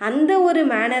 அந்த ஒரு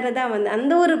மேனரை தான் வந்து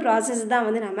அந்த ஒரு ப்ராசஸ் தான்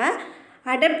வந்து நம்ம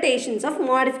அடாப்டேஷன்ஸ் ஆஃப்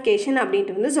மாடிஃபிகேஷன்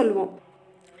அப்படின்ட்டு வந்து சொல்லுவோம்.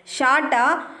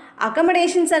 ஷார்ட்டாக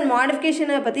அக்கமடேஷன்ஸ் அண்ட்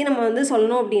மாடிஃபிகேஷனை பற்றி நம்ம வந்து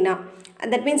சொல்லணும் அப்படின்னா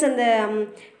தட் மீன்ஸ் அந்த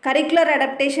கரிக்குலர்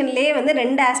அடாப்டேஷன்லேயே வந்து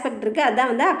 2 ஆஸ்பெக்ட் இருக்குது.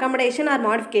 அதுதான் வந்து அக்காமடேஷன் ஆர்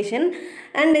மாடிஃபிகேஷன்.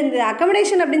 அண்ட் இந்த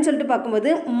அக்காமடேஷன் அப்படின்னு சொல்லிட்டு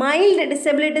பார்க்கும்போது மைல்டு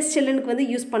டிசபிலிட்டிஸ் சில்ட்ரனுக்கு வந்து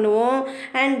யூஸ் பண்ணுவோம்.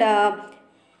 அண்ட்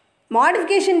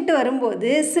மாடிஃபிகேஷன்ட்டு வரும்போது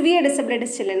சிவியர்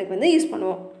டிசபிலிட்டிஸ் சில்ட்ரனுக்கு வந்து யூஸ்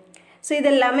பண்ணுவோம். ஸோ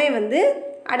இதெல்லாமே வந்து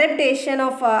adaptation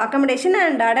of accommodation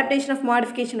and adaptation of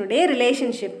மாடிஃபிகேஷனுடைய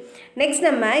relationship. Next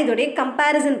நம்ம இதோடைய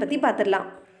கம்பேரிசன் பற்றி பார்த்துடலாம்.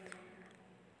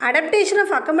 அடாப்டேஷன்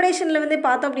ஆஃப் அக்காமடேஷனில் வந்து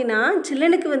பார்த்தோம் அப்படின்னா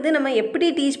சில்ட்ரனுக்கு வந்து நம்ம எப்படி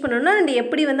டீச் பண்ணணும் அண்ட்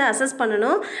எப்படி வந்து அசஸ்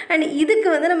பண்ணணும் அண்ட் இதுக்கு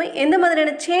வந்து நம்ம எந்த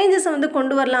மாதிரியான சேஞ்சஸை வந்து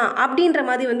கொண்டு வரலாம் அப்படின்ற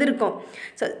மாதிரி வந்து இருக்கும்.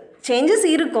 ஸோ சேஞ்சஸ்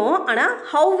இருக்கும், ஆனால்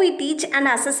how we teach and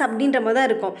assess அப்படின்ற மாதிரி தான்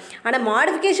இருக்கும். ஆனால்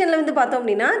மாடிஃபிகேஷனில் வந்து பார்த்தோம்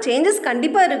அப்படின்னா சேஞ்சஸ்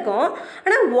கண்டிப்பாக இருக்கும்,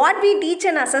 ஆனால் what we teach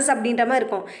and assess அப்படின்ற மாதிரி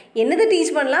இருக்கும். என்னது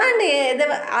டீச் பண்ணலாம்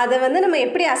அண்ட் அதை வந்து நம்ம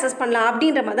எப்படி அசஸ் பண்ணலாம்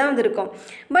அப்படின்ற மாதிரி தான் வந்து இருக்கும்.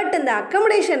 பட் இந்த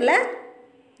அக்காமடேஷனில்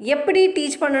எப்படி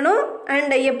டீச் பண்ணணும்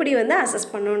அண்ட் எப்படி வந்து அசஸ்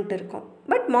பண்ணணுன்ட்டு இருக்கும்.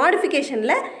 பட்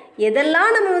மாடிஃபிகேஷனில்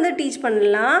எதெல்லாம் நம்ம வந்து டீச்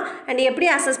பண்ணலாம் அண்ட் எப்படி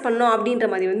அசஸ் பண்ணணும் அப்படின்ற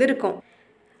மாதிரி வந்து இருக்கும்.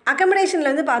 அக்காமடேஷனில்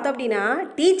வந்து பார்த்தோம் அப்படின்னா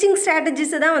டீச்சிங்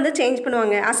ஸ்ட்ராட்டஜிஸை தான் வந்து சேஞ்ச்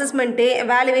பண்ணுவாங்க. Assessment,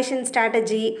 evaluation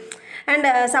strategy and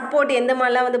support எந்த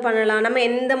மாதிரிலாம் வந்து பண்ணலாம், நம்ம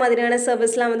எந்த மாதிரியான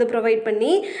சர்வீஸ்லாம் வந்து ப்ரொவைட்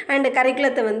பண்ணி அண்ட்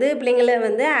கரிக்குலத்தை வந்து பிள்ளைங்களை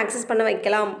வந்து ஆக்சஸ் பண்ண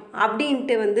வைக்கலாம்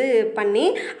அப்படின்ட்டு வந்து பண்ணி,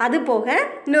 அது போக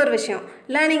இன்னொரு விஷயம்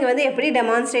லேர்னிங் வந்து எப்படி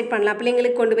டெமான்ஸ்ட்ரேட் பண்ணலாம்,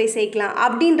 பிள்ளைங்களுக்கு கொண்டு போய் சேர்க்கலாம்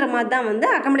அப்படின்ற மாதிரி தான் வந்து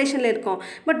அக்காமடேஷனில் இருக்கும்.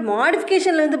 பட்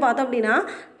மாடிஃபிகேஷனில் வந்து பார்த்தோம் அப்படின்னா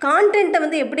கான்டென்ட்டை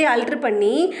வந்து எப்படி அல்ட்ரு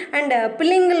பண்ணி அண்ட்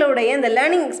பிள்ளைங்களுடைய அந்த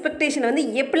லேர்னிங் எக்ஸ்பெக்டேஷனை வந்து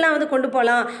எப்படிலாம் வந்து கொண்டு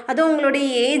போகலாம், அதுவும் உங்களுடைய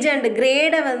ஏஜ் அண்ட்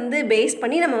கிரேடை வந்து பேஸ்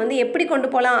பண்ணி நம்ம வந்து எப்படி கொண்டு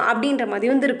போகலாம் அப்படின்ற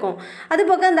மாதிரி வந்து இருக்கும். அது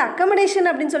போக அந்த அக்காமடேஷன்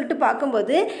அப்படின்னு சொல்லிட்டு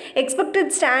பார்க்கும்போது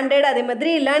எக்ஸ்பெக்டட் ஸ்டாண்டர்ட், அதே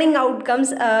மாதிரி லேர்னிங்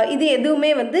அவுட்கம்ஸ், இது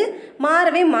எதுவுமே வந்து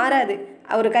மாறவே மாறாது.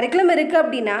 ஒரு கரிக்குலம் இருக்குது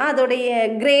அப்படின்னா அதோடைய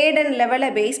கிரேட் அண்ட் லெவலை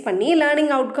பேஸ் பண்ணி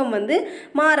லேர்னிங் அவுட்கம் வந்து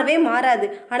மாறவே மாறாது.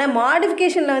 ஆனால்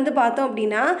மாடிஃபிகேஷனில் வந்து பார்த்தோம்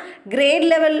அப்படின்னா great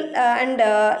level and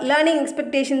learning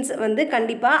expectations வந்து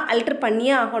கண்டிப்பாக அல்ட்ரு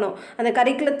பண்ணியே ஆகணும். அந்த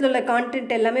கரிக்குலத்தில் உள்ள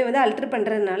கான்டென்ட் எல்லாமே வந்து அல்ட்ரு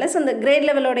பண்ணுறதுனால ஸோ அந்த கிரேட்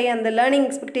லெவலோடைய அந்த லேர்னிங்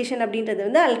எக்ஸ்பெக்டேஷன் அப்படின்றது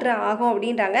வந்து அல்ட்ரு ஆகும்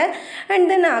அப்படின்றாங்க. அண்ட்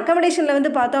தென் அக்காமடேஷனில்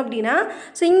வந்து பார்த்தோம் அப்படின்னா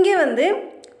ஸோ இங்கே வந்து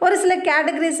ஒரு சில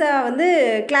கேட்டகரிஸாக வந்து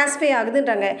classify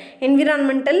ஆகுதுன்றாங்க.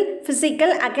 Environmental,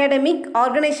 physical, academic,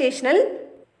 organisational,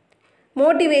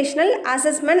 motivational,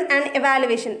 assessment and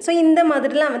evaluation. So இந்த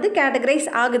மாதிரிலாம் வந்து கேட்டகரைஸ்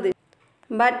ஆகுது.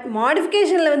 பட்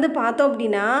மாடிஃபிகேஷனில் வந்து பார்த்தோம்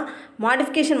அப்படின்னா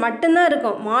மாடிஃபிகேஷன் மட்டும்தான்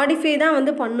இருக்கும், மாடிஃபை தான்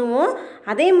வந்து பண்ணுவோம்.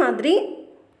 அதே மாதிரி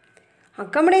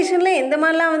அக்காமடேஷனில் எந்த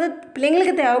மாதிரிலாம் வந்து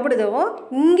பிள்ளைங்களுக்கு தேவைப்படுதோ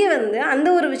இங்கே வந்து அந்த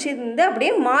ஒரு விஷயத்தை வந்து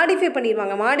அப்படியே மாடிஃபை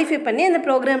பண்ணிடுவாங்க. மாடிஃபை பண்ணி அந்த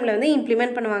ப்ரோக்ராமில் வந்து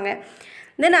இம்ப்ளிமெண்ட் பண்ணுவாங்க.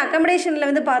 தென் அக்காமடேஷனில்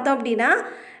வந்து பார்த்தோம் அப்படின்னா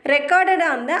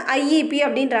ரெக்கார்டடாக அந்த ஐஇபி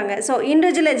அப்படின்றாங்க. ஸோ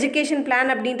இண்டிவிஜுவல் எஜுகேஷன்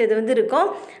பிளான் அப்படின்றது வந்து இருக்கும்.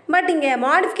 பட் இங்கே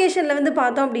மாடிஃபிகேஷனில் வந்து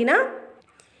பார்த்தோம் அப்படின்னா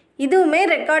இதுவுமே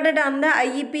ரெக்கார்டடாக அந்த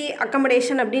ஐஇபி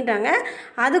அக்காமடேஷன் அப்படின்றாங்க.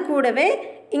 அது கூடவே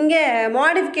இங்கே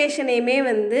மாடிஃபிகேஷனையுமே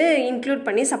வந்து இன்க்ளூட்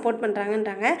பண்ணி சப்போர்ட்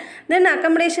பண்ணுறாங்கன்றாங்க. தென்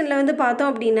அக்காமடேஷனில் வந்து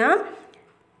பார்த்தோம் அப்படின்னா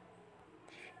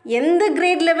எந்த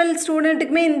கிரேட் லெவல்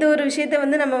ஸ்டூடெண்ட்டுக்குமே இந்த ஒரு விஷயத்தை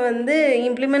வந்து நம்ம வந்து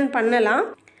இம்ப்ளிமெண்ட் பண்ணலாம்.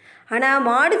 ஆனால்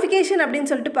மாடிஃபிகேஷன் அப்படின்னு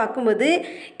சொல்லிட்டு பார்க்கும்போது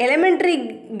எலிமெண்ட்ரி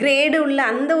கிரேடு உள்ள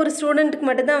அந்த ஒரு ஸ்டூடெண்ட்டுக்கு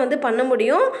மட்டும்தான் வந்து பண்ண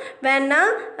முடியும். வேணா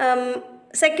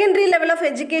செகண்டரி லெவல் ஆஃப்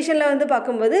எஜுகேஷனில் வந்து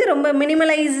பார்க்கும்போது ரொம்ப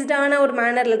மினிமலைஸ்டான ஒரு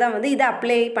மேனரில் தான் வந்து இதை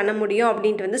அப்ளை பண்ண முடியும்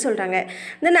அப்படின்ட்டு வந்து சொல்கிறாங்க.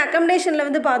 தென் அக்காமடேஷனில்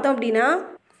வந்து பார்த்தோம் அப்படின்னா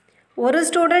ஒரு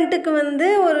ஸ்டூடெண்ட்டுக்கு வந்து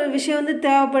ஒரு விஷயம் வந்து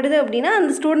தேவைப்படுது அப்படின்னா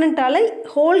அந்த ஸ்டூடெண்ட்டால்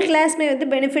ஹோல் கிளாஸ்மே வந்து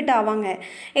பெனிஃபிட் ஆவாங்க.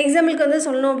 எக்ஸாம்பிளுக்கு வந்து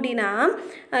சொல்லணும் அப்படின்னா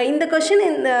இந்த கொஷின்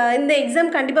இந்த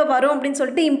எக்ஸாம் கண்டிப்பாக வரும் அப்படின்னு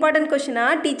சொல்லிட்டு இம்பார்ட்டன்ட்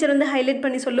கொஷினாக டீச்சர் வந்து ஹைலைட்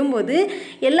பண்ணி சொல்லும்போது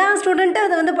எல்லா ஸ்டூடெண்ட்டும்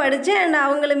அதை வந்து படித்து அண்ட்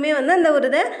அவங்களுமே வந்து அந்த ஒரு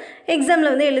இதை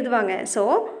எக்ஸாமில் வந்து எழுதுவாங்க. ஸோ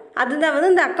அதுதான்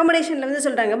வந்து இந்த அக்காமடேஷனில் வந்து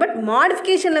சொல்கிறாங்க. பட்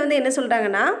மாடிஃபிகேஷனில் வந்து என்ன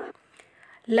சொல்கிறாங்கன்னா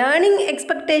லேர்னிங்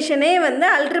எக்ஸ்பெக்டேஷனே வந்து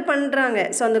அல்ட்ரு பண்ணுறாங்க.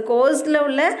 ஸோ அந்த கோர்ஸில்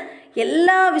உள்ள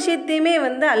எல்லா விஷயத்தையுமே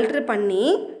வந்து அல்ட்ரு பண்ணி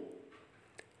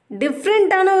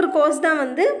டிஃப்ரெண்ட்டான ஒரு கோர்ஸ் தான்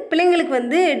வந்து பிள்ளைங்களுக்கு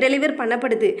வந்து டெலிவர்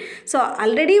பண்ணப்படுது. ஸோ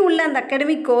ஆல்ரெடி உள்ள அந்த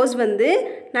அகாடமிக் கோர்ஸ் வந்து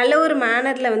நல்ல ஒரு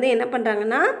மேனரில் வந்து என்ன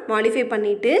பண்ணுறாங்கன்னா மாடிஃபை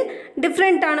பண்ணிவிட்டு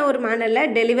டிஃப்ரெண்ட்டான ஒரு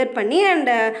மேனரில் டெலிவர் பண்ணி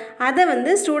அண்ட் அதை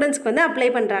வந்து ஸ்டூடெண்ட்ஸ்க்கு வந்து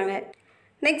அப்ளை பண்ணுறாங்க.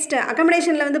 நெக்ஸ்ட்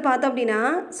அக்காமடேஷனில் வந்து பார்த்தோம் அப்படின்னா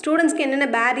ஸ்டூடெண்ட்ஸ்க்கு என்னென்ன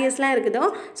பேரியர்ஸ்லாம் இருக்குதோ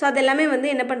ஸோ அது எல்லாமே வந்து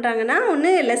என்ன பண்ணுறாங்கன்னா ஒன்று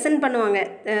லெசன் பண்ணுவாங்க,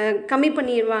 கம்மி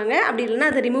பண்ணிடுவாங்க, அப்படி இல்லைன்னா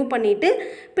அதை ரிமூவ் பண்ணிவிட்டு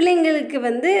பிள்ளைங்களுக்கு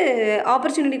வந்து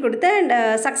ஆப்பர்ச்சுனிட்டி கொடுத்து அண்ட்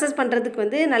சக்ஸஸ் பண்ணுறதுக்கு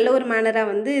வந்து நல்ல ஒரு மேனராக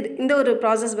வந்து இந்த ஒரு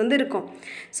ப்ராசஸ் வந்து இருக்கும்.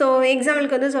 ஸோ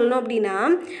எக்ஸாம்பிளுக்கு வந்து சொல்லணும் அப்படின்னா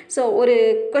ஸோ ஒரு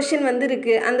கொஷின் வந்து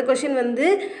இருக்குது, அந்த கொஷின் வந்து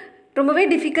ரொம்பவே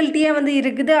டிஃபிகல்ட்டியாக வந்து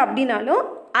இருக்குது அப்படின்னாலும்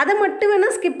அதை மட்டும்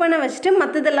வேணால் ஸ்கிப் பண்ண வச்சுட்டு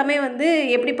மற்றதெல்லாமே வந்து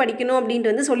எப்படி படிக்கணும்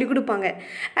அப்படின்ட்டு வந்து சொல்லிக் கொடுப்பாங்க.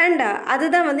 அண்ட்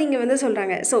அதுதான் வந்து இங்கே வந்து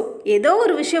சொல்கிறாங்க. ஸோ ஏதோ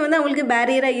ஒரு விஷயம் வந்து அவங்களுக்கு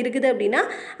பேரியராக இருக்குது அப்படின்னா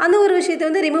அந்த ஒரு விஷயத்தை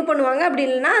வந்து ரிமூவ் பண்ணுவாங்க. அப்படி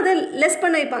இல்லைன்னா அதை லெஸ்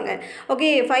பண்ண வைப்பாங்க. ஓகே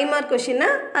 5 மார்க் கொஷின்னா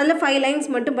அதில் 5 லைன்ஸ்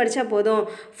மட்டும் படித்தா போதும்,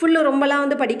 ஃபுல்லு ரொம்பலாம்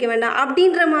வந்து படிக்க வேண்டாம்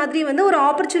அப்படின்ற மாதிரி வந்து ஒரு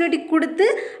ஆப்பர்ச்சுனிட்டி கொடுத்து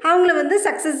அவங்கள வந்து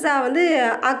சக்ஸஸாக வந்து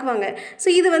ஆக்குவாங்க. ஸோ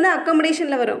இது வந்து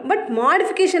அக்கமடேஷனில் வரும். பட்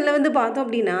மாடிஃபிகேஷனில் வந்து பார்த்தோம்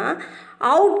அப்படின்னா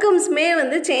அவுட்கம்ஸுமே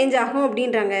வந்து சேஞ்ச் ஆகும்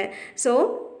அப்படின்றாங்க. ஸோ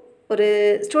ஒரு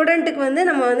ஸ்டூடெண்ட்டுக்கு வந்து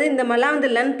நம்ம வந்து இந்த மாதிரிலாம் வந்து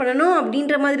லேர்ன் பண்ணணும்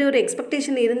அப்படின்ற மாதிரி ஒரு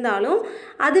எக்ஸ்பெக்டேஷன் இருந்தாலும்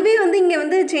அதுவே வந்து இங்கே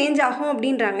வந்து சேஞ்ச் ஆகும்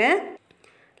அப்படின்றாங்க.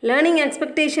 லேர்னிங்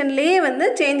எக்ஸ்பெக்டேஷன்லேயே வந்து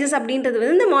சேஞ்சஸ் அப்படின்றது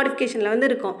வந்து இந்த மாடிஃபிகேஷனில் வந்து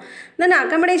இருக்கும். தென்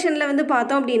அக்கமடேஷனில் வந்து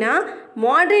பார்த்தோம் அப்படின்னா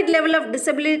மாட்ரேட் லெவல் ஆஃப்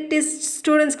டிசபிலிட்டிஸ்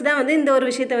ஸ்டூடெண்ட்ஸ்க்கு தான் வந்து இந்த ஒரு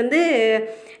விஷயத்தை வந்து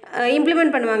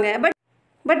இம்ப்ளிமெண்ட் பண்ணுவாங்க.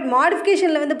 பட்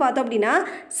மாடிஃபிகேஷனில் வந்து பார்த்தோம் அப்படின்னா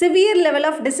சிவியர் லெவல்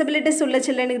ஆஃப் டிசபிலிட்டிஸ் உள்ள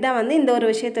சில்ட்ரனுக்கு தான் வந்து இந்த ஒரு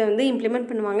விஷயத்தை வந்து இம்ப்ளிமெண்ட்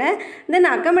பண்ணுவாங்க. தென்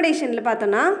அக்கமடேஷனில்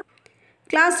பார்த்தோன்னா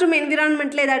கிளாஸ் ரூம்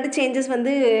என்விரான்மெண்ட்டில் ஏதாட்டும் சேஞ்சஸ்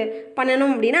வந்து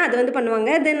பண்ணணும் அப்படின்னா அது வந்து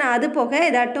பண்ணுவாங்க. தென் அது போக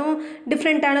ஏதாட்டும்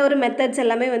டிஃப்ரெண்ட்டான ஒரு மெத்தட்ஸ்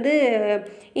எல்லாமே வந்து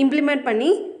இம்ப்ளிமெண்ட்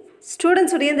பண்ணி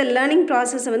ஸ்டூடெண்ட்ஸுடைய இந்த லேர்னிங்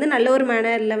ப்ராசஸை வந்து நல்ல ஒரு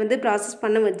மேனரில் வந்து ப்ராசஸ்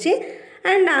பண்ண வச்சு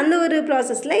அண்ட் அந்த ஒரு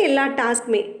ப்ராசஸில் எல்லா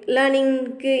டாஸ்க்குமே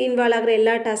லேர்னிங்க்கு இன்வால்வ் ஆகிற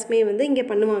எல்லா டாஸ்க்குமே வந்து இங்கே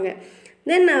பண்ணுவாங்க.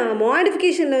 தென்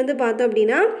மாடிஃபிகேஷனில் வந்து பார்த்தோம்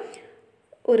அப்படின்னா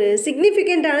ஒரு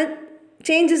சிக்னிஃபிகண்ட்டான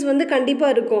சேஞ்சஸ் வந்து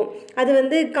கண்டிப்பாக இருக்கும். அது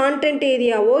வந்து கான்டென்ட்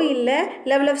ஏரியாவோ இல்லை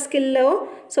லெவல் ஆஃப் ஸ்கில்லோ,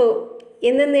 ஸோ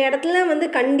எந்தெந்த இடத்துல வந்து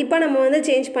கண்டிப்பாக நம்ம வந்து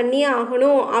சேஞ்ச் பண்ணியே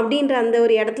ஆகணும் அப்படின்ற அந்த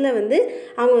ஒரு இடத்துல வந்து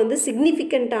அவங்க வந்து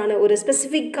சிக்னிஃபிகண்ட்டான ஒரு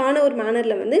ஸ்பெசிஃபிக்கான ஒரு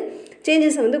மேனரில் வந்து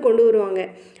சேஞ்சஸை வந்து கொண்டு வருவாங்க.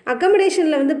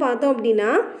 அக்கமடேஷனில் வந்து பார்த்தோம்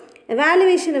அப்படின்னா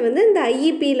எவாலுவேஷனை வந்து இந்த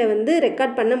ஐஇபியில் வந்து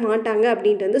ரெக்கார்ட் பண்ண மாட்டாங்க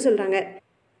அப்படின்ட்டு வந்து சொல்கிறாங்க.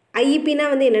 ஐஇபினா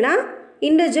வந்து என்னென்னா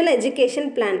இண்டிவிஜுவல் எஜுகேஷன்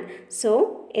பிளான். ஸோ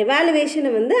எவாலுவேஷனை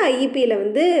வந்து ஐஇபியில்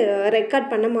வந்து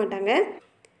ரெக்கார்ட் பண்ண மாட்டாங்க.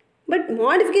 பட்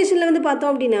மாடிஃபிகேஷனில் வந்து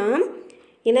பார்த்தோம் அப்படின்னா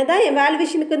என்னதான்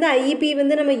எவாலுவேஷனுக்கு வந்து ஐஇபி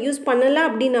வந்து நம்ம யூஸ் பண்ணலாம்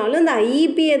அப்படின்னாலும் அந்த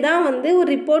ஐஇபியை தான் வந்து ஒரு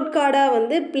ரிப்போர்ட் கார்டாக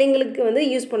வந்து பிள்ளைங்களுக்கு வந்து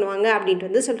யூஸ் பண்ணுவாங்க அப்படின்ட்டு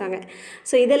வந்து சொல்கிறாங்க.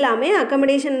 ஸோ இதெல்லாமே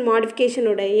அக்கமடேஷன்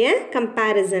மாடிஃபிகேஷனுடைய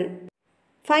கம்பேரிசன்.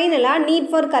 ஃபைனலாக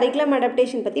நீட் ஃபார் கரிக்குலம்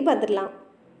அடாப்டேஷன் பற்றி பார்த்துடலாம்.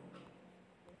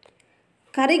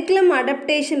 கரிக்குலம்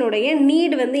அடாப்டேஷனுடைய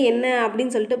நீட் வந்து என்ன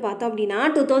அப்படின்னு சொல்லிட்டு பார்த்தோம் அப்படின்னா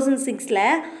 2006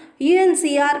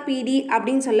 UNCRPD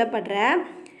அப்படின்னு சொல்லப்படுற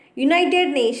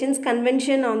United Nations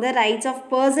convention on the rights of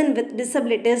person with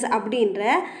disabilities அப்படின்ற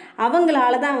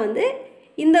அவங்களால தான் வந்து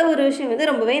இந்த ஒரு விஷயம்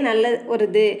வந்து ரொம்பவே நல்ல ஒரு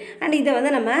இது அண்ட் இதை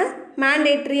வந்து நம்ம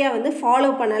மேண்டேட்ரியாக வந்து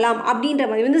ஃபாலோ பண்ணலாம் அப்படின்ற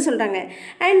மாதிரி வந்து சொல்கிறாங்க.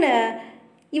 அண்ட்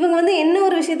இவங்க வந்து என்ன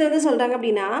ஒரு விஷயத்தை வந்து சொல்கிறாங்க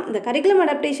அப்படின்னா இந்த கரிக்குலம்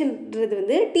அடாப்டேஷன்ன்றது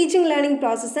வந்து டீச்சிங் லேர்னிங்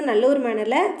ப்ராசஸை நல்ல ஒரு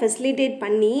மேனரில் ஃபெசிலிட்டேட்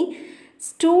பண்ணி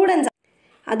ஸ்டூடெண்ட்ஸ்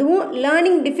அதுவும்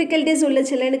லேர்னிங் டிஃபிகல்ட்டிஸ் உள்ள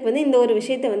சில்ட்ரனுக்கு வந்து இந்த ஒரு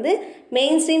விஷயத்தை வந்து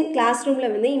மெயின் ஸ்ட்ரீம் கிளாஸ்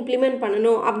ரூமில் வந்து இம்ப்ளிமெண்ட்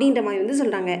பண்ணணும் அப்படின்ற மாதிரி வந்து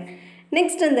சொல்கிறாங்க.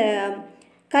 நெக்ஸ்ட் அந்த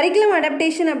கரிக்குலம்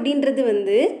அடாப்டேஷன் அப்படின்றது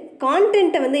வந்து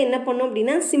கான்டென்ட்டை வந்து என்ன பண்ணணும்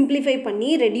அப்படின்னா சிம்பிளிஃபை பண்ணி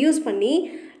ரெடியூஸ் பண்ணி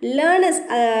லேர்னர்ஸ்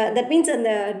தட் மீன்ஸ்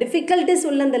அந்த டிஃபிகல்ட்டிஸ்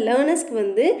உள்ள அந்த லேர்னர்ஸ்க்கு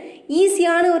வந்து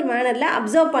ஈஸியான ஒரு மேனரில்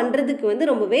அப்சர்வ் பண்ணுறதுக்கு வந்து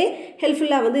ரொம்பவே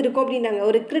ஹெல்ப்ஃபுல்லாக வந்து இருக்கும் அப்படின்னாங்க.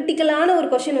 ஒரு கிரிட்டிக்கலான ஒரு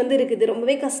கொஷின் வந்து இருக்குது,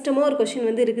 ரொம்பவே கஷ்டமாக ஒரு கொஷின்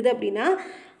வந்து இருக்குது அப்படின்னா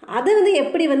அதை வந்து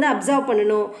எப்படி வந்து அப்சர்வ்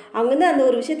பண்ணணும், அவங்க வந்து அந்த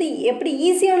ஒரு விஷயத்தை எப்படி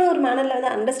ஈஸியான ஒரு மேனரில்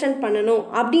வந்து அண்டர்ஸ்டாண்ட் பண்ணணும்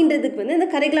அப்படின்றதுக்கு வந்து இந்த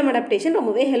கரிக்குலம் அடாப்டேஷன்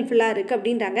ரொம்பவே ஹெல்ப்ஃபுல்லாக இருக்குது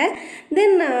அப்படின்றாங்க.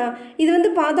 தென் இது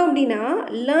வந்து பார்த்தோம் அப்படின்னா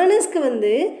லேர்னர்ஸ்க்கு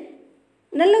வந்து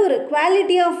நல்ல ஒரு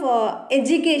குவாலிட்டி ஆஃப்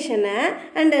எஜுகேஷனை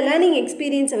அண்ட் லேர்னிங்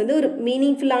எக்ஸ்பீரியன்ஸை வந்து ஒரு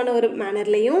மீனிங்ஃபுல்லான ஒரு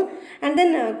மேனர்லேயும் அண்ட்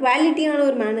தென் குவாலிட்டியான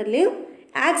ஒரு மேனர்லேயும்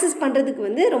ஆக்சஸ் பண்ணுறதுக்கு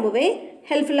வந்து ரொம்பவே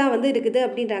ஹெல்ப்ஃபுல்லாக வந்து இருக்குது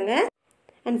அப்படின்றாங்க.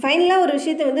 அண்ட் ஃபைனலாக ஒரு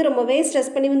விஷயத்தை வந்து ரொம்பவே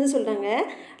ஸ்ட்ரெஸ் பண்ணி வந்து சொல்கிறாங்க,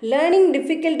 லேர்னிங்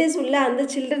டிஃபிகல்ட்டிஸ் உள்ள அந்த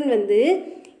சில்ட்ரன் வந்து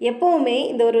எப்போவுமே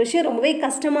இந்த ஒரு விஷயம் ரொம்பவே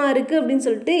கஷ்டமாக இருக்குது அப்படின்னு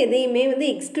சொல்லிட்டு எதையுமே வந்து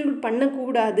எக்ஸ்க்ளூட்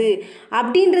பண்ணக்கூடாது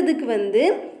அப்படின்றதுக்கு வந்து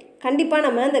கண்டிப்பாக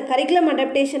நம்ம இந்த கரிக்குலம்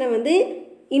அடாப்டேஷனை வந்து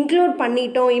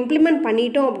இம்ப்ளிமெண்ட்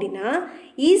பண்ணிட்டோம் அப்படின்னா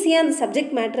ஈஸியாக அந்த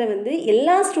சப்ஜெக்ட் மேட்டரை வந்து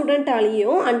எல்லா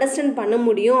ஸ்டூடெண்ட்டாலையும் அண்டர்ஸ்டாண்ட் பண்ண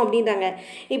முடியும் அப்படின்றாங்க.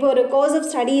 இப்போ ஒரு கோர்ஸ் ஆஃப்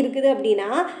ஸ்டடி இருக்குது அப்படின்னா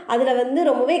அதில் வந்து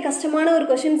ரொம்பவே கஷ்டமான ஒரு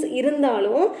கொஷின்ஸ்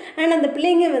இருந்தாலும் அண்ட் அந்த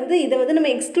பிள்ளைங்க வந்து இதை வந்து நம்ம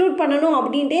எக்ஸ்க்ளூட் பண்ணணும்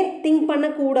அப்படின்ட்டே திங்க்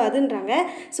பண்ணக்கூடாதுன்றாங்க.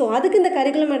 ஸோ அதுக்கு இந்த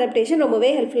கரிக்குலம் அடாப்டேஷன்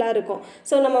ரொம்பவே ஹெல்ப்ஃபுல்லாக இருக்கும்.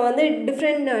 ஸோ நம்ம வந்து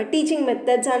டிஃப்ரெண்ட் டீச்சிங்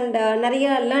மெத்தட்ஸ் அண்ட்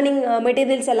நிறைய லேர்னிங்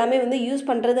மெட்டீரியல்ஸ் எல்லாமே வந்து யூஸ்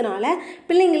பண்ணுறதுனால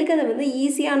பிள்ளைங்களுக்கு அதை வந்து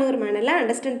ஈஸியான ஒரு மேனரில்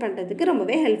அண்டர்ஸ்டாண்ட் பண்ணுறதுக்கு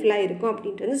ரொம்பவே ஹெல்ப்ஃபுல்லாக இருக்கும்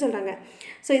அப்படின்ட்டு வந்து சொல்கிறாங்க.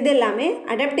 ஸோ இது எல்லாமே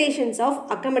adaptations of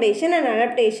accommodation and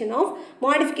adaptation of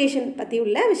modification பற்றி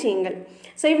உள்ள விஷயங்கள்.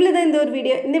 ஸோ இவ்வளோ தான்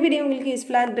இந்த வீடியோ உங்களுக்கு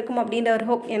யூஸ்ஃபுல்லாக இருக்கும் அப்படின்ற ஒரு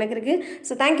ஹோப் எனக்கு இருக்குது.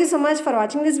 So thank you so much for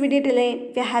வாட்சிங் this video till end.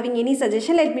 If you are having any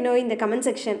suggestion, let me know in the comment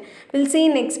section. We'll see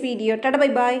you in next video. Tata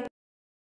bye bye.